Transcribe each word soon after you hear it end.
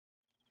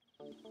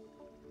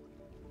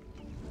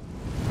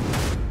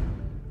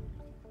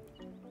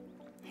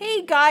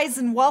Hey guys,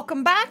 and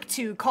welcome back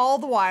to Call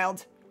of the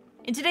Wild.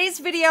 In today's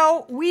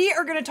video, we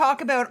are going to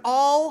talk about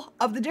all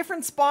of the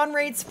different spawn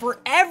rates for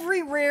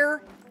every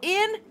rare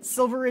in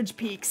Silver Ridge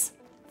Peaks,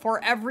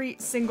 for every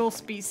single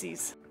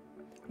species.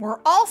 We're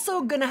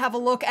also going to have a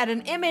look at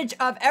an image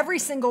of every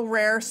single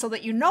rare so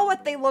that you know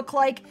what they look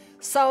like,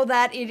 so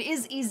that it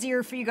is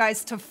easier for you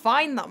guys to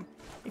find them.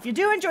 If you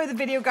do enjoy the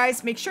video,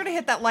 guys, make sure to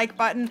hit that like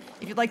button.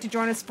 If you'd like to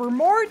join us for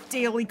more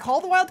daily Call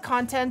of the Wild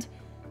content,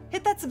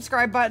 hit that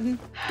subscribe button.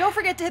 Don't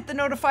forget to hit the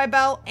notify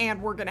bell,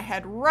 and we're gonna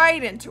head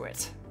right into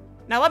it.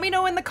 Now let me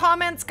know in the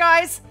comments,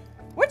 guys,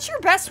 what's your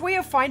best way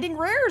of finding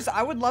rares?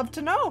 I would love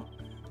to know.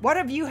 What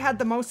have you had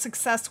the most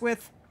success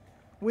with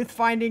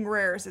finding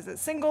rares? Is it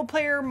single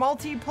player,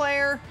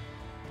 multiplayer,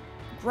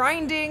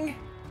 grinding?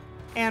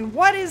 And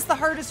what is the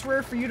hardest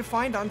rare for you to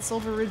find on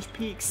Silver Ridge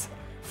Peaks?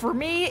 For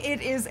me, it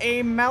is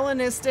a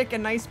Melanistic, a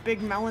nice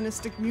big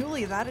Melanistic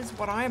muley. That is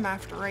what I'm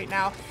after right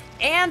now.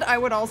 And I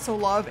would also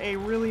love a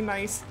really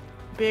nice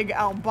big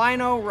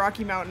albino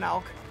Rocky Mountain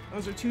Elk.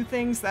 Those are two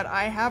things that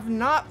I have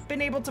not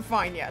been able to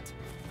find yet.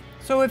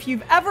 So if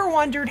you've ever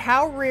wondered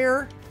how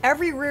rare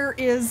every rare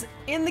is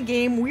in the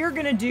game, we are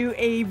going to do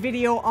a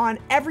video on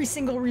every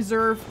single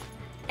reserve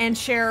and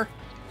share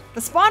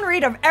the spawn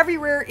rate of every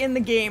rare in the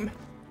game,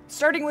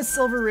 starting with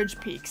Silver Ridge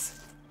Peaks.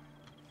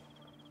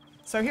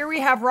 So here we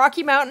have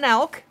Rocky Mountain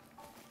Elk.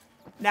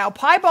 Now,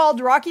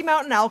 Piebald Rocky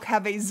Mountain Elk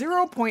have a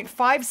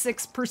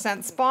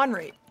 0.56% spawn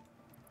rate.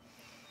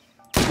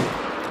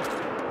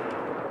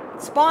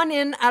 Spawn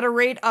in at a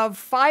rate of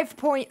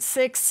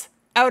 5.6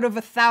 out of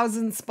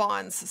 1,000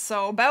 spawns.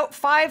 So about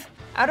 5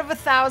 out of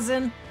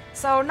 1,000.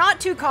 So not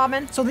too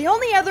common. So the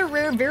only other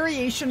rare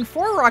variation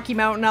for Rocky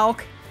Mountain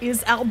Elk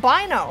is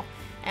albino.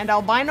 And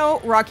albino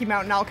Rocky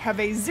Mountain Elk have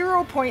a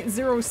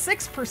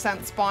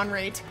 0.06% spawn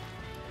rate.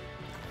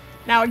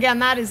 Now again,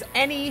 that is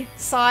any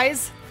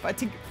size, but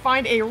to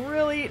find a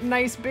really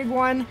nice big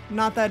one,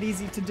 not that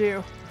easy to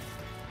do.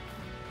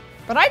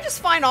 But I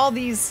just find all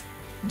these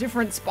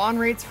different spawn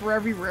rates for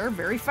every rare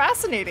very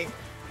fascinating.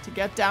 To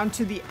get down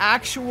to the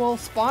actual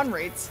spawn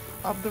rates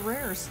of the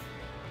rares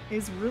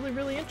is really,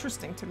 really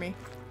interesting to me.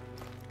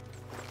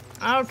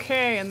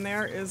 Okay, and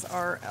there is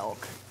our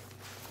elk.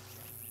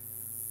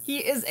 He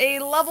is a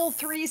level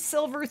 3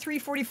 silver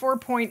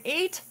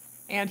 344.8,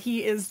 and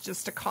he is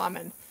just a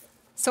common.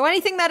 So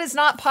anything that is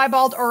not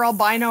piebald or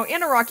albino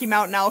in a Rocky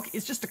Mountain Elk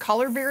is just a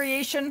color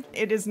variation.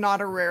 It is not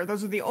a rare.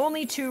 Those are the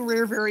only two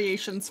rare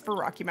variations for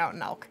Rocky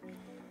Mountain Elk.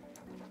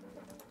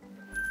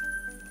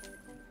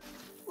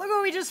 Look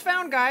what we just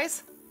found,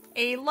 guys.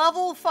 A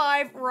level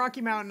 5 Rocky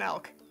Mountain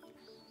Elk.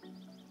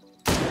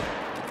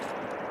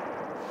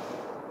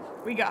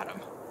 We got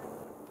him.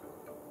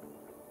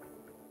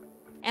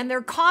 And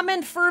their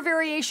common fur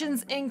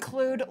variations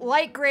include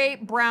light gray,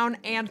 brown,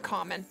 and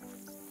common.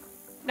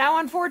 Now,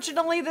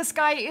 unfortunately, this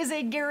guy is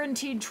a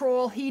guaranteed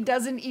troll. He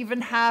doesn't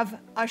even have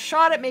a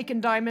shot at making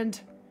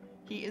diamond.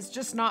 He is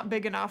just not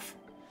big enough.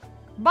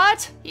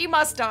 But he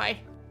must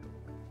die.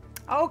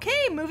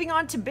 Okay, moving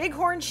on to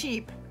Bighorn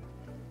Sheep.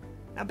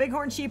 Now,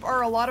 Bighorn Sheep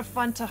are a lot of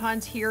fun to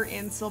hunt here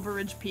in Silver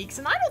Ridge Peaks,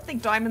 and I don't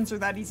think diamonds are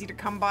that easy to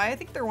come by. I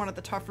think they're one of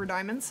the tougher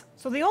diamonds.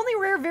 So the only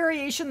rare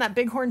variation that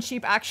Bighorn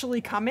Sheep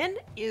actually come in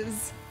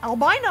is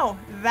albino.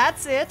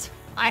 That's it.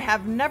 I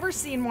have never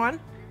seen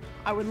one.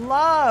 I would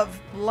love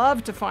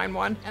to find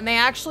one. And they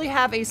actually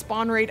have a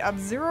spawn rate of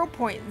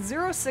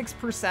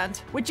 0.06%,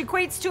 which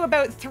equates to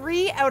about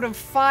 3 out of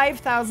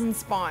 5,000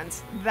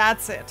 spawns.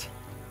 That's it.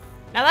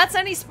 Now that's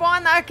any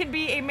spawn. That could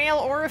be a male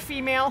or a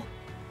female.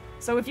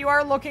 So if you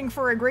are looking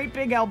for a great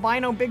big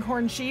albino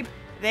bighorn sheep,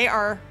 they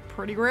are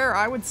pretty rare,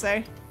 I would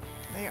say.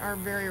 They are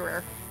very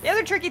rare. The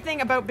other tricky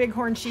thing about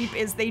bighorn sheep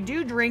is they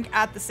do drink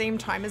at the same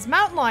time as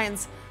mountain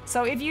lions.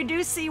 So if you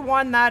do see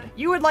one that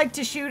you would like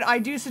to shoot, I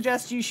do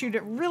suggest you shoot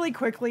it really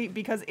quickly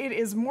because it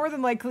is more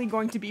than likely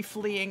going to be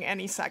fleeing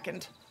any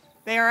second.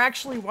 They are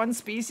actually one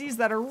species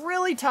that are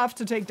really tough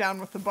to take down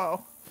with the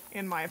bow,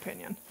 in my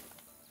opinion.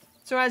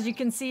 So as you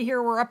can see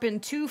here, we're up in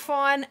 2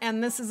 fawn,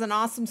 and this is an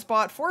awesome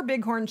spot for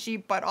bighorn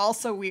sheep, but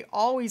also we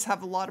always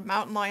have a lot of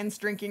mountain lions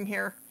drinking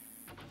here.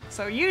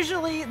 So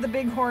usually the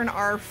bighorn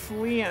are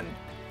fleeing.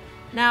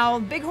 Now,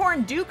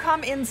 bighorn do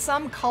come in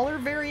some color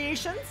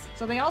variations.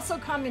 So they also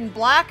come in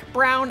black,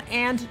 brown,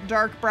 and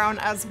dark brown,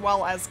 as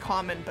well as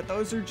common, but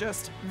those are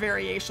just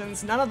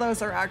variations. None of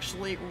those are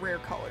actually rare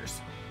colors.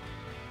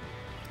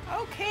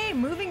 Okay,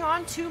 moving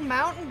on to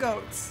mountain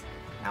goats.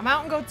 Now,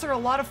 mountain goats are a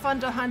lot of fun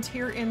to hunt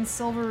here in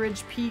Silver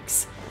Ridge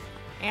Peaks,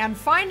 and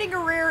finding a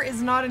rare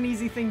is not an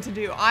easy thing to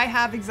do. I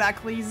have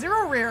exactly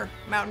 0 rare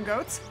mountain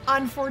goats,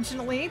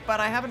 unfortunately,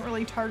 but I haven't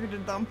really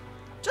targeted them.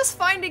 Just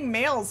finding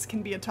males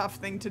can be a tough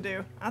thing to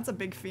do. That's a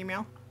big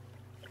female.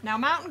 Now,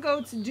 mountain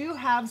goats do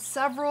have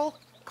several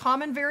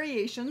common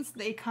variations.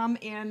 They come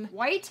in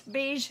white,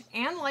 beige,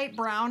 and light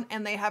brown,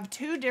 and they have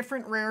 2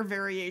 different rare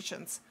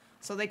variations.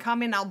 So they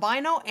come in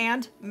albino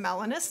and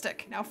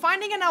melanistic. Now,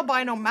 finding an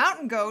albino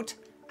mountain goat,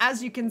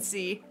 as you can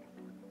see,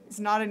 is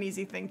not an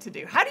easy thing to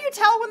do. How do you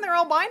tell when they're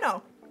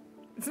albino?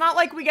 It's not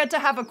like we get to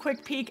have a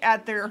quick peek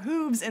at their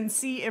hooves and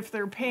see if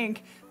they're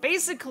pink.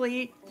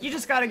 Basically, you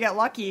just gotta get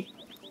lucky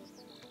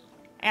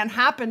and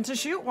happen to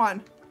shoot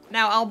one.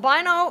 Now,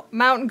 albino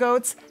mountain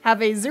goats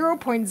have a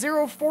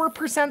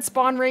 0.04%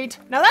 spawn rate.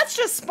 Now that's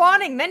just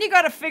spawning, then you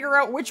gotta figure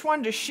out which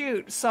one to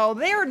shoot, so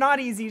they are not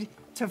easy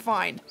to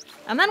find.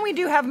 And then we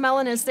do have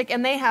melanistic,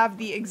 and they have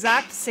the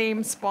exact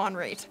same spawn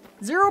rate.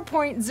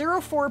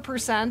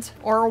 0.04%,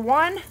 or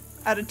 1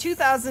 out of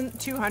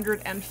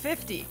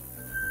 2,250.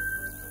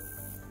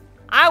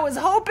 I was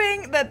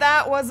hoping that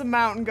that was a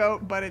mountain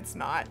goat, but it's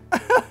not.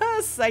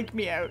 Psych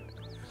me out.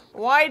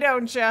 Why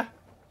don't ya?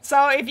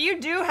 So if you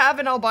do have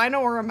an albino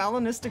or a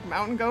melanistic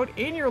mountain goat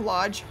in your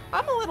lodge,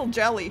 I'm a little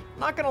jelly.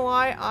 Not gonna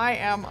lie, I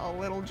am a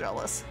little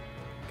jealous.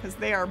 Because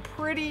they are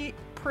pretty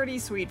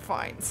sweet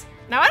finds.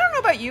 Now, I don't know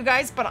about you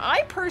guys, but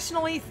I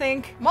personally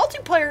think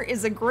multiplayer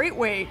is a great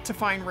way to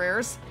find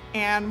rares.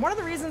 And one of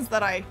the reasons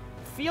that I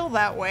feel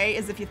that way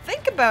is if you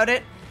think about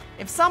it,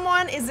 if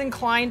someone is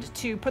inclined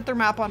to put their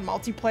map on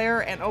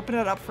multiplayer and open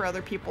it up for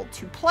other people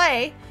to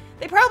play,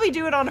 they probably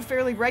do it on a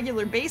fairly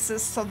regular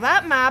basis, so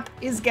that map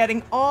is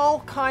getting all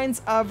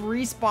kinds of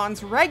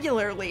respawns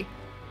regularly.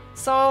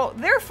 So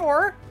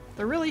therefore,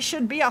 there really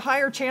should be a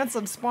higher chance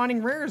of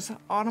spawning rares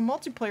on a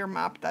multiplayer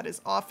map that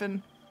is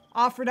often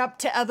offered up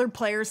to other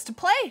players to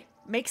play.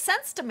 Makes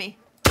sense to me.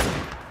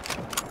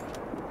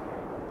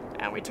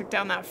 And we took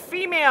down that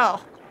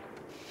female.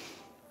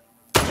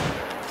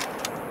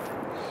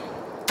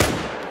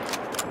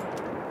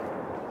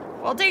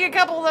 We'll take a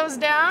couple of those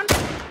down.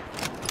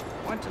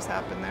 What just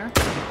happened there?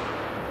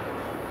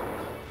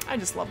 I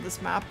just love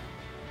this map.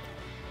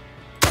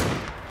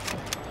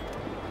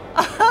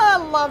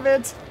 Love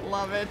it.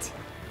 Love it.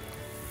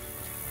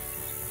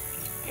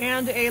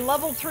 And a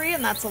level 3,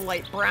 and that's a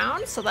light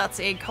brown, so that's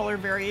a color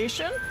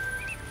variation.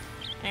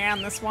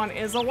 And this one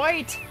is a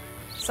white.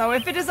 So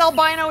if it is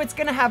albino, it's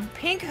gonna have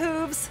pink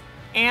hooves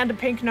and a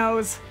pink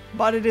nose,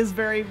 but it is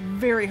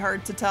very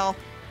hard to tell.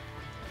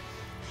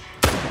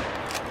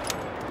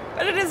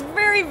 But it is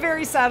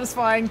very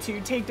satisfying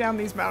to take down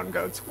these mountain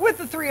goats with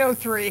the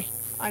 303.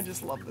 I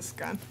just love this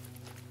gun.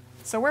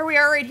 So where we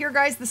are right here,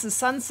 guys, this is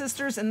Sun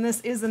Sisters, and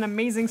this is an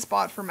amazing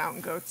spot for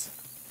mountain goats.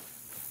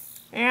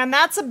 And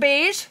that's a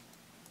beige.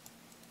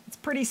 It's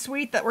pretty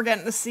sweet that we're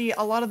getting to see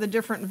a lot of the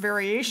different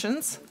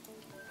variations.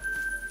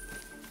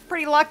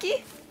 Pretty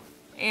lucky.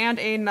 And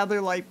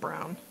another light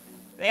brown.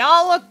 They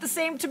all look the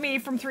same to me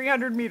from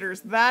 300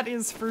 meters, that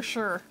is for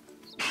sure.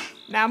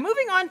 Now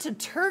moving on to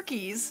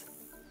turkeys.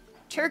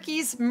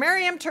 Turkeys,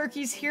 Merriam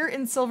turkeys here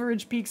in Silver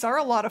Ridge Peaks are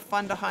a lot of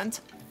fun to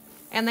hunt.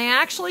 And they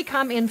actually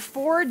come in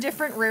 4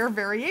 different rare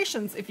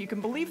variations, if you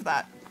can believe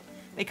that.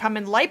 They come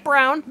in light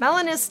brown,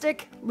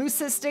 melanistic,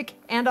 leucistic,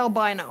 and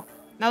albino.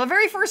 Now the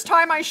very first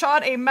time I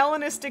shot a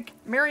melanistic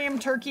Merriam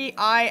turkey,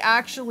 I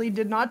actually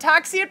did not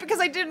taxi it because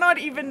I did not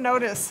even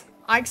notice.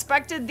 I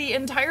expected the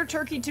entire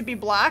turkey to be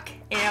black,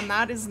 and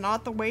that is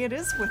not the way it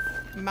is with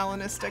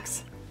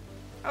melanistics.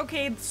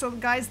 Okay, so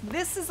guys,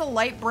 this is a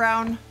light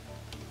brown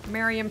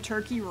Merriam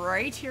turkey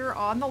right here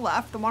on the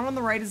left. The one on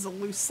the right is a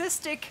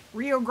Leucistic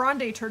Rio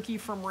Grande turkey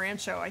from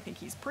Rancho. I think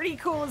he's pretty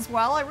cool as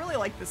well. I really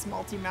like this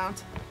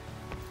multi-mount.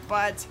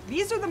 But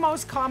these are the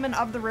most common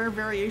of the rare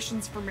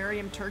variations for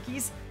Merriam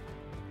turkeys.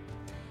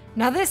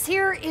 Now this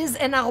here is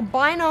an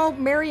albino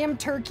Merriam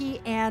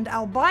turkey, and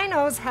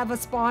albinos have a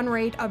spawn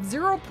rate of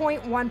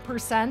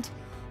 0.1%,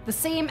 the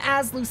same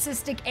as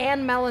Leucistic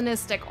and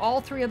Melanistic.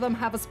 All 3 of them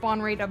have a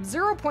spawn rate of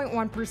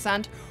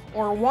 0.1%,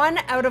 or 1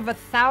 out of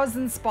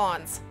 1,000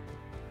 spawns.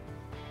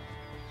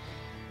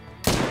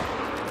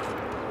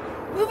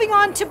 Moving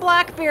on to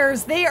black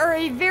bears, they are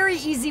a very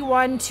easy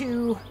one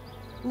to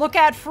look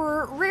at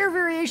for rare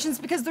variations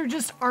because there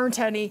just aren't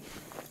any.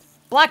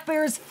 Black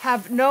bears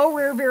have no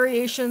rare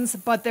variations,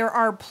 but there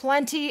are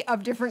plenty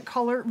of different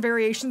color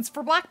variations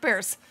for black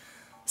bears.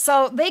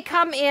 So they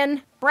come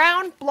in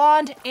brown,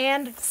 blonde,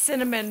 and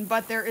cinnamon,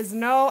 but there is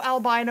no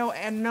albino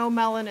and no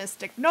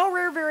melanistic. No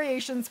rare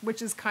variations,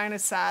 which is kind of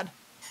sad.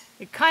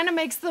 It kind of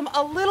makes them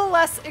a little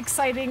less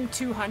exciting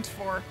to hunt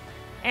for.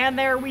 And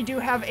there we do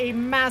have a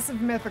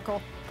massive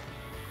mythical.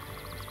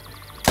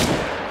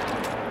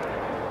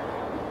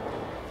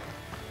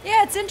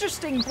 Yeah, it's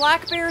interesting.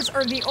 Black bears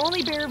are the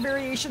only bear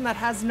variation that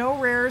has no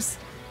rares.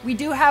 We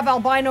do have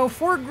albino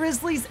for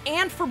grizzlies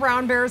and for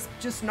brown bears,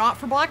 just not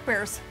for black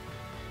bears.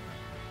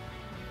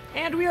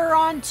 And we are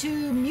on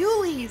to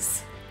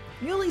muleys.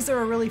 Muleys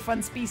are a really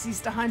fun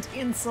species to hunt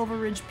in Silver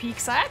Ridge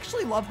Peaks. I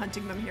actually love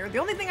hunting them here. The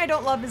only thing I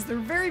don't love is their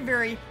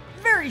very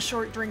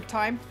short drink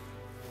time.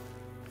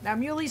 Now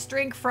muleys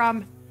drink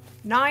from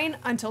 9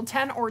 until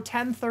 10 or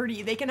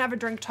 10:30. They can have a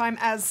drink time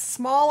as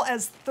small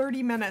as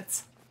 30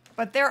 minutes.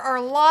 But there are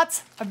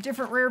lots of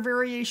different rare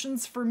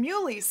variations for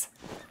muleys.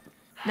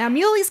 Now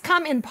muleys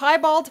come in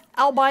piebald,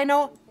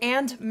 albino,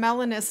 and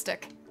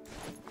melanistic.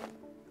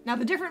 Now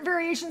the different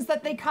variations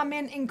that they come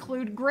in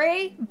include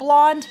gray,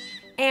 blonde,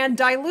 And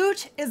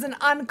dilute is an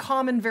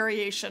uncommon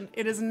variation.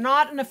 It is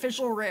not an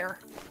official rare.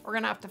 We're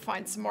gonna have to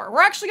find some more.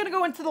 We're actually gonna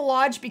go into the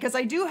lodge because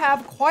I do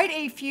have quite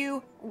a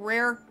few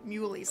rare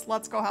muleys.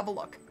 Let's go have a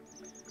look.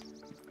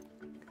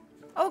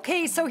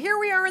 Okay, so here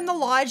we are in the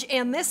lodge,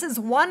 and this is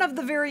one of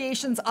the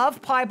variations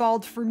of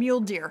piebald for mule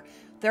deer.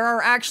 There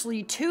are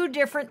actually two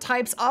different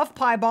types of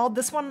piebald.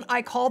 This one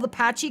I call the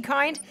patchy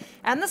kind,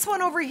 and this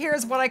one over here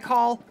is what I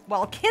call,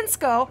 well,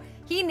 Kinsko,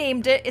 he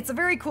named it. It's a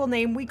very cool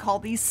name. We call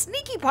these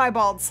sneaky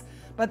piebalds,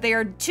 but they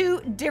are two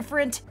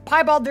different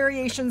piebald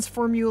variations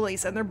for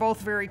muleys, and they're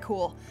both very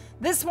cool.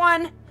 This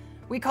one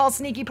we call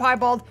sneaky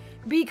piebald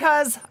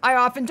because I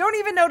often don't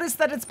even notice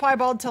that it's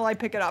piebald till I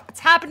pick it up. It's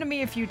happened to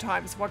me a few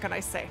times, what can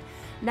I say?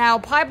 Now,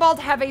 piebald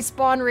have a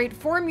spawn rate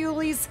for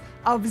muleys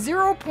of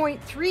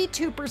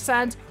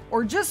 0.32%,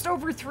 or just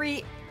over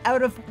 3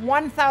 out of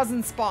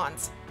 1,000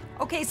 spawns.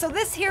 Okay, so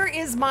this here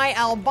is my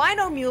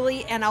albino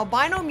muley, and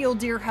albino mule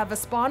deer have a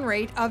spawn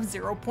rate of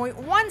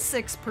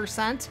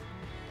 0.16%,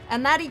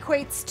 and that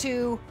equates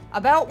to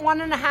about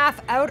 1.5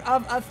 out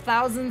of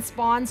 1,000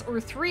 spawns,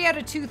 or 3 out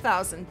of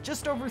 2,000,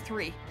 just over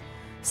 3.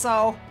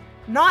 So,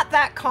 not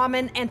that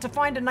common, and to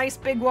find a nice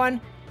big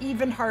one,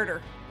 even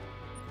harder.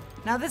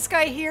 Now this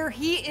guy here,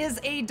 he is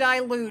a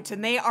dilute,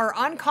 and they are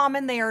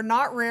uncommon, they are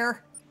not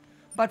rare.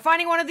 But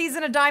finding one of these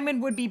in a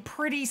diamond would be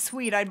pretty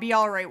sweet. I'd be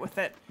all right with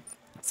it.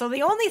 So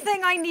the only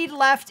thing I need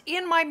left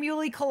in my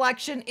muley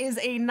collection is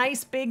a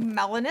nice big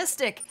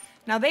melanistic.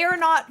 Now they are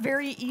not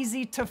very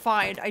easy to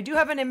find. I do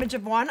have an image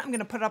of one. I'm going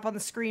to put it up on the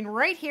screen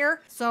right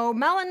here. So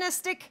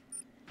melanistic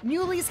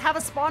muleys have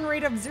a spawn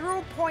rate of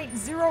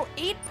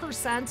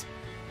 0.08%,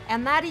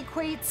 and that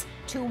equates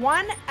to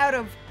 1 out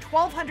of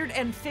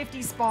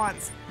 1,250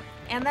 spawns.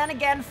 And then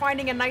again,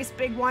 finding a nice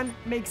big one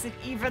makes it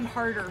even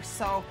harder,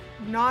 so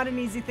not an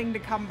easy thing to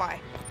come by.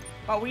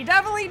 But we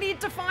definitely need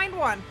to find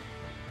one.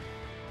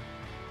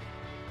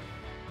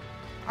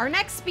 Our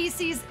next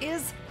species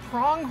is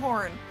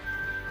Pronghorn.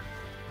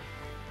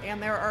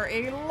 And there are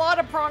a lot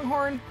of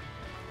Pronghorn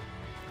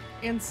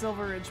in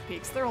Silver Ridge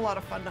Peaks. They're a lot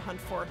of fun to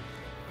hunt for.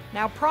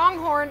 Now,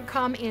 Pronghorn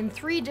come in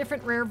 3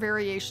 different rare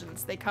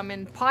variations. They come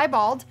in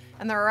piebald,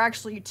 and there are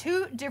actually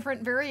 2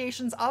 different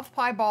variations of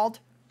piebald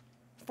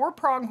for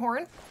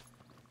Pronghorn: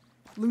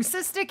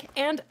 Leucistic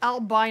and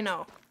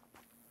Albino.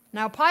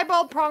 Now,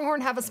 piebald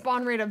Pronghorn have a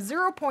spawn rate of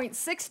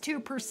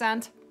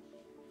 0.62%,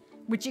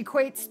 which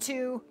equates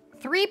to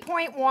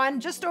 3.1,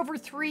 just over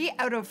 3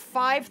 out of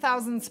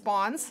 5,000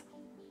 spawns.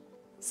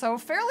 So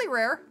fairly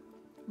rare.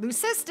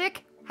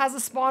 Leucistic has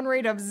a spawn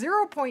rate of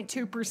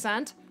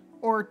 0.2%,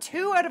 or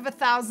 2 out of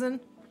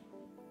 1,000.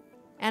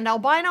 And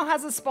Albino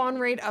has a spawn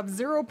rate of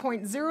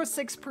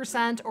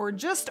 0.06%, or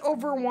just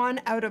over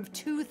 1 out of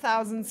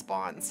 2,000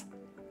 spawns.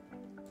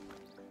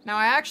 Now,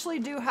 I actually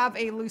do have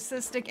a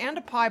Leucistic and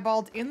a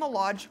piebald in the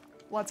lodge.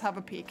 Let's have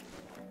a peek.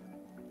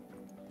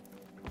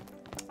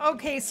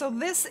 Okay, so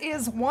this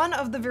is one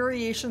of the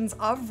variations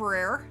of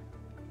rare.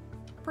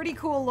 Pretty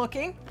cool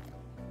looking.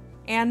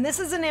 And this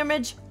is an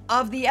image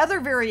of the other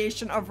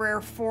variation of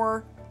rare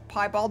for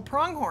piebald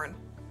Pronghorn.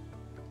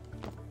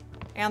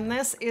 And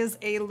this is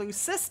a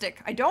Leucistic.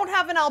 I don't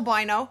have an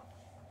albino,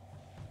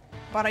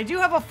 but I do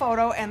have a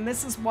photo, and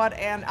this is what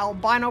an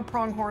albino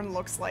Pronghorn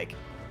looks like.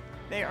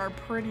 They are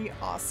pretty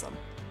awesome.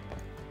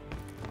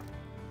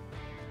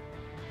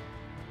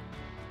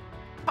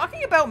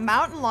 Talking about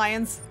mountain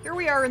lions, here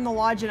we are in the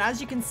lodge, and as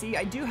you can see,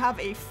 I do have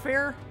a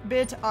fair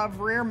bit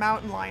of rare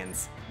mountain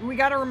lions. We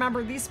gotta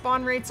remember, these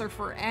spawn rates are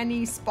for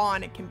any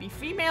spawn. It can be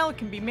female, it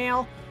can be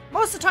male.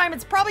 Most of the time,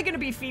 it's probably gonna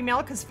be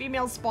female, because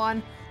females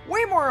spawn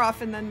way more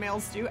often than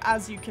males do,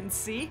 as you can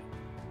see.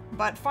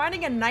 But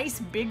finding a nice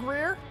big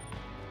rare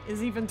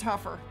is even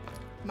tougher.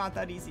 Not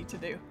that easy to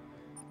do.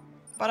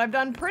 But I've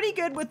done pretty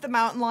good with the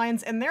mountain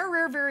lions, and their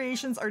rare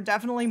variations are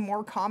definitely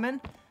more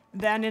common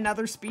than in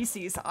other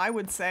species, I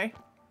would say.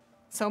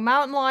 So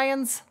mountain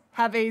lions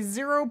have a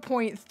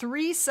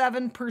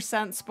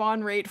 0.37%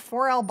 spawn rate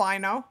for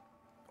albino,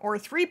 or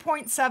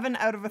 3.7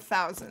 out of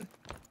 1,000.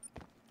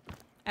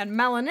 And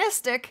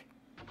melanistic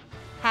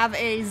have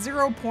a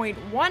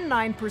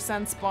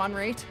 0.19% spawn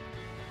rate.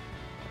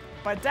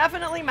 But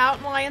definitely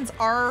mountain lions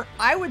are,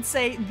 I would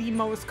say, the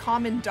most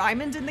common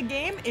diamond in the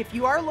game. If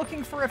you are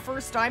looking for a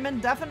first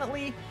diamond,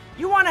 definitely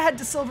you want to head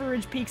to Silver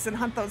Ridge Peaks and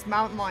hunt those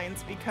mountain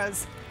lions,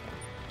 because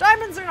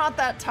diamonds are not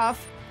that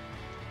tough.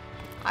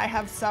 I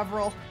have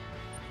several,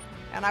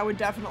 and I would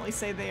definitely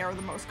say they are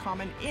the most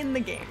common in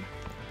the game.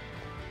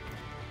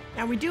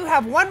 Now we do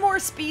have one more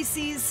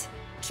species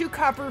to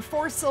cover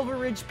for Silver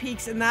Ridge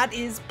Peaks, and that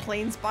is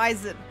Plains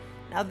Bison.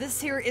 Now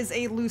this here is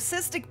a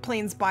Leucistic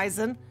Plains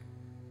Bison,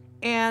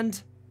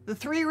 and the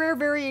 3 rare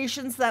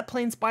variations that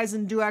Plains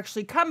Bison do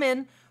actually come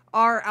in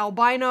are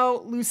albino,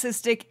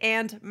 leucistic,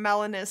 and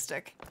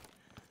melanistic.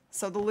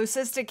 So the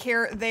leucistic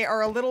here, they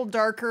are a little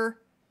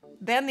darker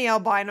than the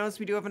albinos.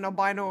 We do have an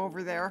albino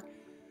over there.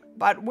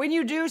 But when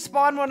you do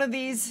spawn one of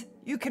these,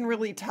 you can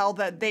really tell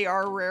that they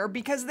are rare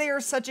because they are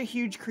such a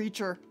huge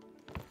creature.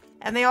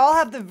 And they all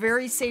have the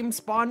very same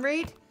spawn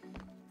rate,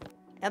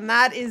 and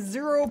that is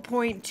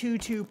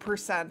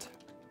 0.22%.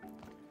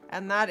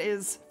 And that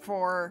is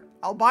for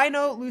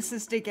albino,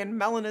 leucistic, and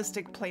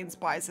melanistic plains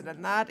bison.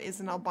 And that is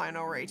an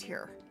albino right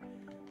here.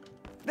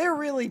 They're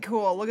really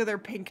cool. Look at their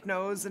pink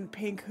nose and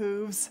pink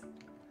hooves.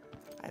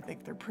 I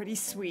think they're pretty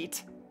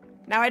sweet.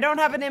 Now, I don't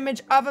have an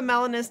image of a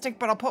melanistic,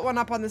 but I'll put one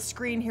up on the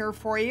screen here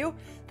for you.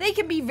 They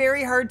can be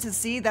very hard to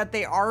see that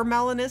they are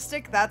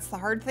melanistic. That's the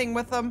hard thing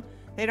with them.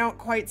 They don't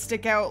quite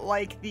stick out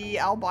like the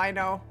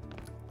albino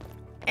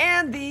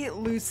and the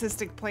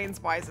leucistic plains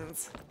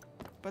bisons.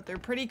 But they're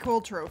pretty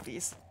cool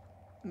trophies,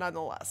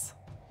 nonetheless.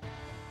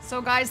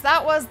 So guys,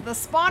 that was the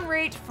spawn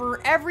rate for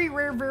every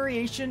rare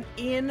variation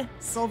in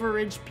Silver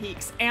Ridge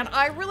Peaks. And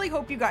I really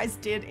hope you guys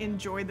did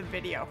enjoy the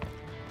video.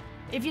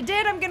 If you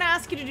did, I'm gonna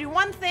ask you to do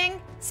one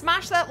thing,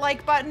 smash that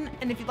like button,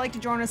 and if you'd like to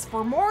join us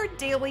for more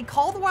daily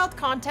Call of the Wild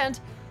content,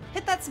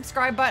 hit that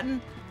subscribe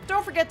button.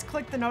 Don't forget to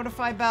click the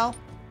notify bell,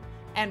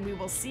 and we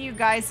will see you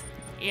guys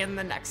in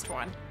the next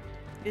one.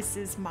 This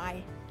is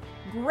my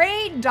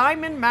gray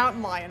diamond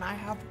mountain lion. I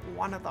have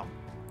one of them.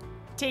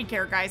 Take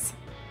care, guys.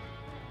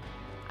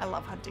 I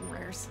love hunting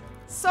rares.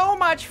 So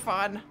much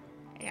fun.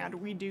 And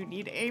we do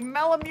need a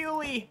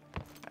Melamule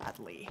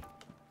badly.